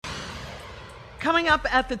Coming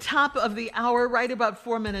up at the top of the hour, right about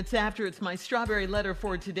 4 minutes after, it's my strawberry letter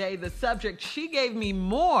for today. The subject, she gave me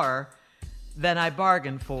more than I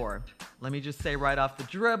bargained for. Let me just say right off the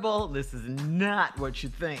dribble, this is not what you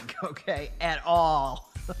think, okay, at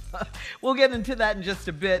all. We'll get into that in just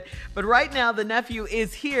a bit. But right now, the nephew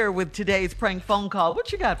is here with today's prank phone call.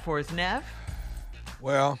 What you got for us, Neff?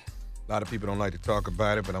 Well, a lot of people don't like to talk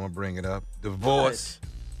about it, but I'm going to bring it up. Divorce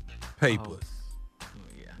papers. Oh,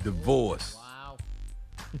 yeah. Divorce. Wow.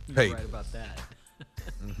 Papers. You're right about that.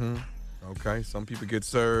 Okay, some people get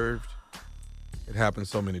served. It happens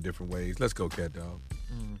so many different ways. Let's go, Cat Dog.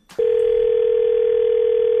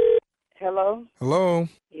 Hello? Hello.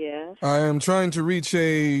 Yes. I am trying to reach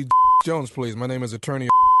a Jones, please. My name is Attorney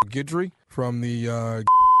Guidry from the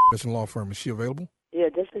law firm. Is she available? Yeah,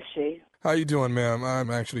 this is she. How you doing, ma'am? I'm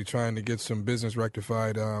actually trying to get some business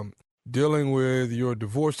rectified. Dealing with your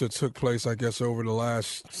divorce that took place, I guess, over the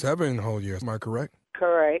last 7 whole years. Am I correct?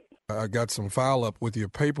 Correct. I got some file up with your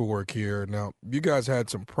paperwork here. Now, you guys had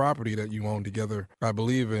some property that you owned together, I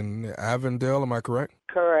believe, in Avondale. Am I correct?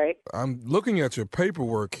 Correct. I'm looking at your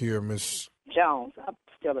paperwork here, Miss Jones. I'm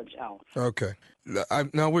still a Jones. Okay.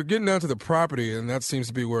 Now, we're getting down to the property, and that seems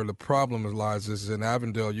to be where the problem lies. This is in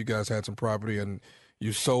Avondale. You guys had some property, and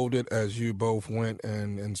you sold it as you both went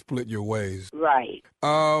and split your ways. Right.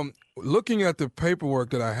 Looking at the paperwork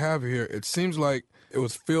that I have here, it seems like it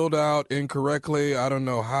was filled out incorrectly. I don't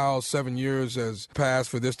know how 7 years has passed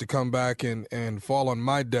for this to come back and fall on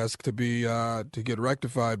my desk to be to get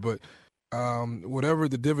rectified. But whatever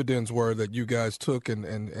the dividends were that you guys took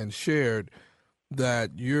and shared,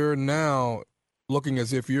 that you're now looking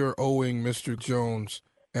as if you're owing Mr. Jones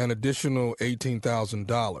an additional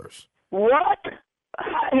 $18,000. What?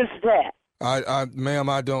 How is that? Ma'am,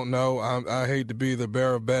 I don't know. I hate to be the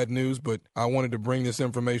bearer of bad news, but I wanted to bring this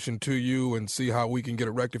information to you and see how we can get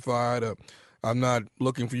it rectified. I'm not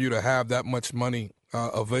looking for you to have that much money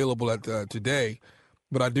available at today,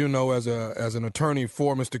 but I do know as an attorney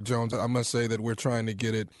for Mr. Jones, I must say that we're trying to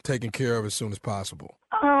get it taken care of as soon as possible.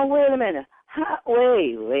 Wait a minute.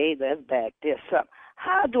 Wait. Let's back this up.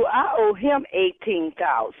 How do I owe him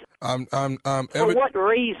 $18,000? For what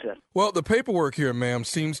reason? Well, the paperwork here, ma'am,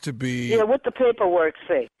 seems to be. Yeah, what the paperwork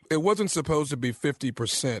say? It wasn't supposed to be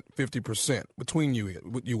 50% between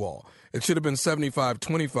you all. It should have been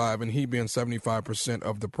 75-25, and he being 75%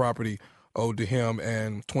 of the property owed to him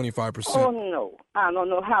and 25%. Oh no, I don't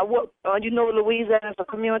know how. What? You know, Louisiana is a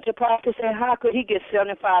community practice, and how could he get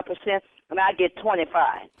 75% and I get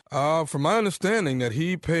 25? From my understanding, that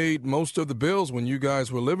he paid most of the bills when you guys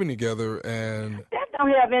were living together, and that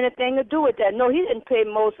don't have anything to do with that. No, he didn't pay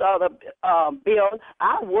most of the bills.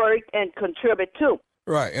 I worked and contributed too.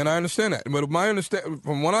 Right, and I understand that. But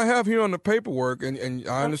from what I have here on the paperwork, and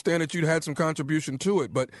I understand that you had some contribution to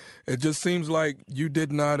it, but it just seems like you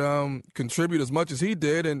did not contribute as much as he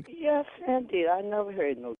did. And yes, indeed, I never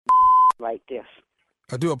heard no like this.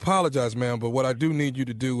 I do apologize, ma'am, but what I do need you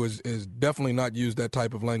to do is definitely not use that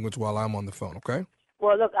type of language while I'm on the phone, okay?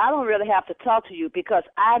 Well, look, I don't really have to talk to you because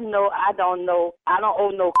I don't owe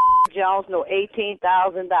no Jones no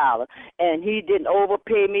 $18,000, and he didn't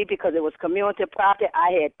overpay me because it was community property.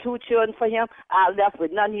 I had 2 children for him. I left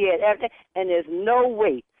with none. He had everything, and there's no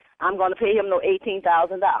way I'm going to pay him no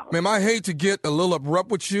 $18,000. Ma'am, I hate to get a little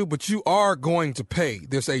abrupt with you, but you are going to pay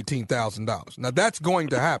this $18,000. Now, that's going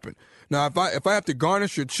to happen. Now, if I have to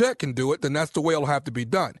garnish your check and do it, then that's the way it'll have to be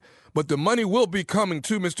done. But the money will be coming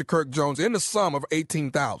to Mr. Kirk Jones in the sum of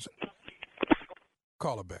 $18,000.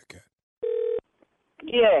 Call her back, Cat.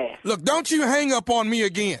 Yeah. Look, don't you hang up on me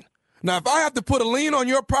again. Now, if I have to put a lien on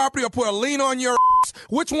your property or put a lien on your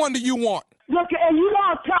which one do you want? Look, and you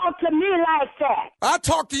don't talk to me like that. I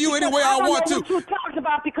talk to you any way I want to. I don't know what you talked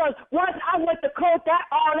about because once I went to court,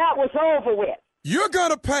 all that was over with. You're going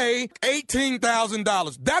to pay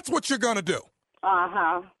 $18,000. That's what you're going to do.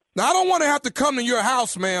 Uh-huh. Now, I don't want to have to come to your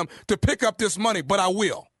house, ma'am, to pick up this money, but I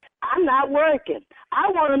will. I'm not working. I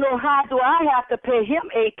want to know how do I have to pay him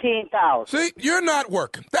 $18,000. See, you're not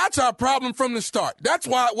working. That's our problem from the start. That's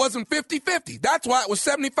why it wasn't 50-50. That's why it was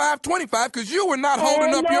 75-25, because you were not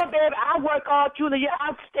holding up your... baby, I work all through the year.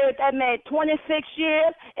 I've stayed with that man 26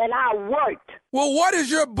 years, and I worked. Well, what is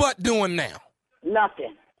your butt doing now?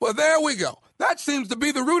 Nothing. Well, there we go. That seems to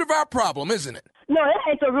be the root of our problem, isn't it? No, it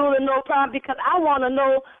ain't the rule of no problem because I want to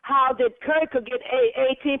know how did Kirk could get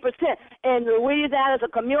 18%. And Louisiana is a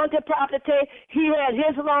community property. He had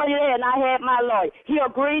his lawyer there and I had my lawyer. He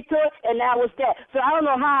agreed to it and that was that. So I don't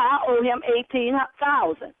know how I owe him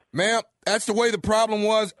 $18,000. Ma'am, that's the way the problem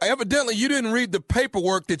was. Evidently, you didn't read the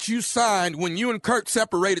paperwork that you signed when you and Kirk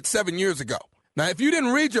separated 7 years ago. Now, if you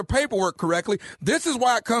didn't read your paperwork correctly, this is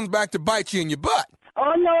why it comes back to bite you in your butt.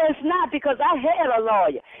 Oh, no, it's not, because I had a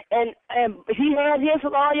lawyer, and he had his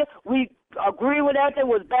lawyer. We agree with everything,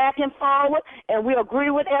 was back and forward, and we agree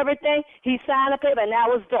with everything. He signed the paper, and that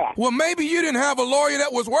was that. Well, maybe you didn't have a lawyer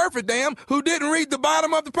that was worth a damn who didn't read the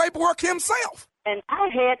bottom of the paperwork himself. And I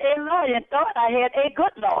had a lawyer and thought I had a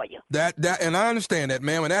good lawyer. And I understand that,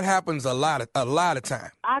 ma'am, and that happens a lot of time.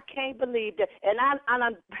 I can't believe that. And I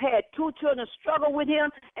had 2 children struggle with him,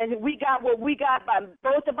 and we got what we got by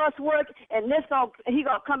both of us work, and he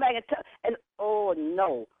gonna come back and oh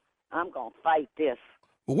no, I'm gonna fight this.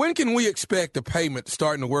 When can we expect a payment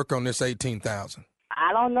starting to work on this $18,000?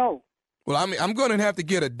 I don't know. Well, I mean, I'm going to have to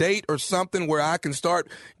get a date or something where I can start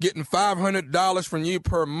getting $500 from you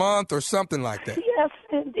per month or something like that. Yes,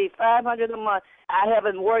 indeed, $500 a month. I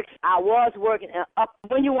haven't worked. I was working.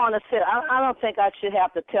 When you want to sit, I don't think I should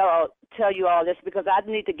have to tell you all this, because I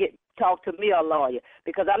need to talk to me a lawyer,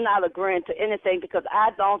 because I'm not agreeing to anything, because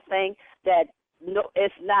I don't think that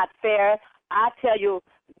it's not fair. I tell you,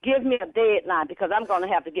 give me a deadline, because I'm going to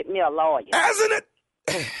have to get me a lawyer. Hasn't it?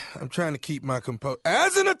 I'm trying to keep my composure.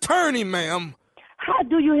 As an attorney, ma'am. How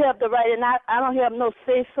do you have the right, and I don't have no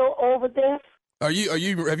say-so over this? Have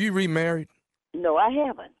you remarried? No, I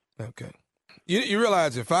haven't. Okay. You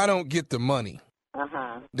realize if I don't get the money,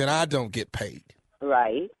 then I don't get paid.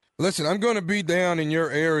 Right. Listen, I'm going to be down in your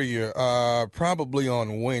area probably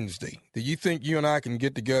on Wednesday. Do you think you and I can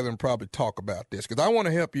get together and probably talk about this? Because I want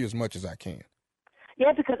to help you as much as I can.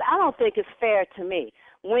 Yeah, because I don't think it's fair to me.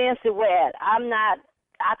 Wednesday, where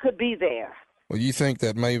I could be there. Well, you think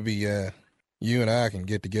that maybe you and I can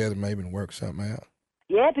get together maybe and work something out?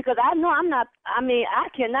 Yeah, because I know I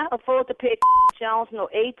cannot afford to pay Jones no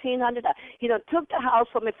 $1,800. He done took the house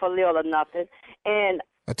from me for little or nothing. And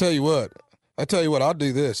I tell you what, I'll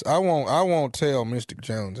do this. I won't tell Mr.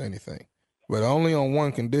 Jones anything, but only on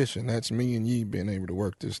one condition. That's me and you being able to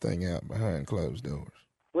work this thing out behind closed doors.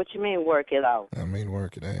 What you mean, work it out? I mean,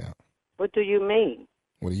 work it out. What do you mean?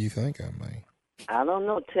 What do you think I mean? I don't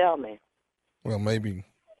know. Tell me. Well, maybe,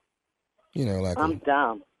 like I'm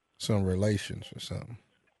dumb. Some relations or something.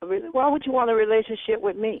 Really? Why would you want a relationship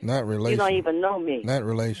with me? Not relationship. You don't even know me. Not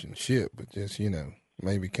relationship, but just,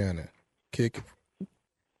 maybe kind of kick it.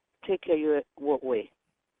 Take care of you what way?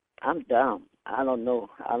 I'm dumb. I don't know.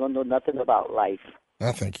 I don't know nothing about life.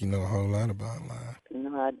 I think you know a whole lot about life.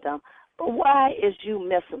 No, I don't. But why is you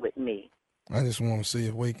messing with me? I just want to see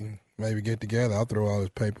if we can maybe get together. I'll throw all this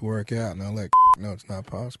paperwork out, and I'll let know it's not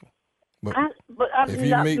possible. But I'm if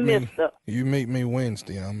not you meet me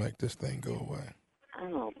Wednesday, I'll make this thing go away. I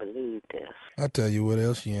don't believe this. I'll tell you what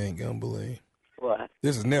else you ain't gonna believe. What?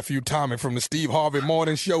 This is Nephew Tommy from the Steve Harvey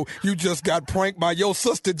Morning Show. You just got pranked by your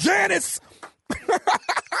sister Janice.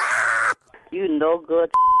 You no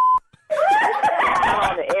good.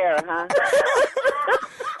 On the air, huh?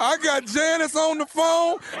 I got Janice on the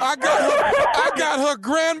phone. I got her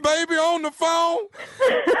grandbaby on the phone.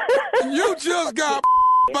 You just got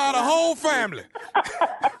by the whole family.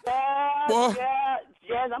 Boy. Yeah,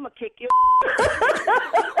 Janice, I'm gonna kick you.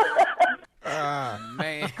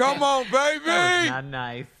 Man. Come on, baby. That was not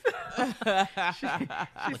nice.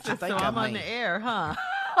 she said, so I'm on the air, huh?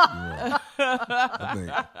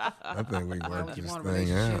 Yeah. I think we work this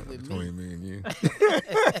thing out between me and you.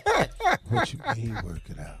 What you mean, work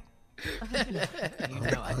it out?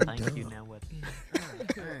 I think you know what.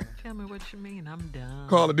 Tell me what you mean. I'm done.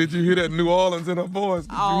 Carla, did you hear that New Orleans in her voice?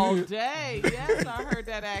 All day. Yes, I heard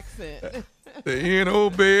that accent. The N.O.,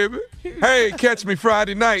 baby. Hey, catch me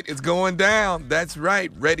Friday night. It's going down. That's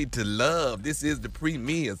right. Ready to Love. This is the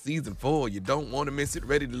premiere, season 4. You don't want to miss it.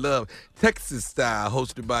 Ready to Love, Texas style,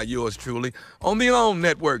 hosted by yours truly on the OWN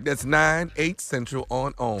network. That's 9, 8 Central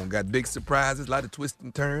on OWN. Got big surprises, a lot of twists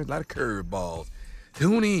and turns, a lot of curveballs.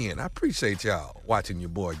 Tune in. I appreciate y'all watching your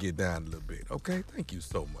boy get down a little bit. Okay? Thank you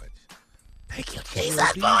so much. Thank you,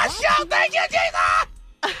 Jesus, for a show. Thank you, Jesus.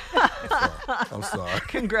 I'm sorry.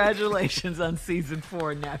 Congratulations on season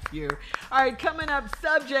 4, nephew. All right, coming up,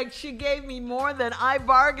 subject, she gave me more than I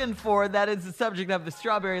bargained for. That is the subject of the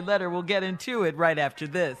Strawberry Letter. We'll get into it right after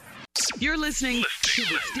this. You're listening to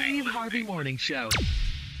the Steve Harvey Morning Show.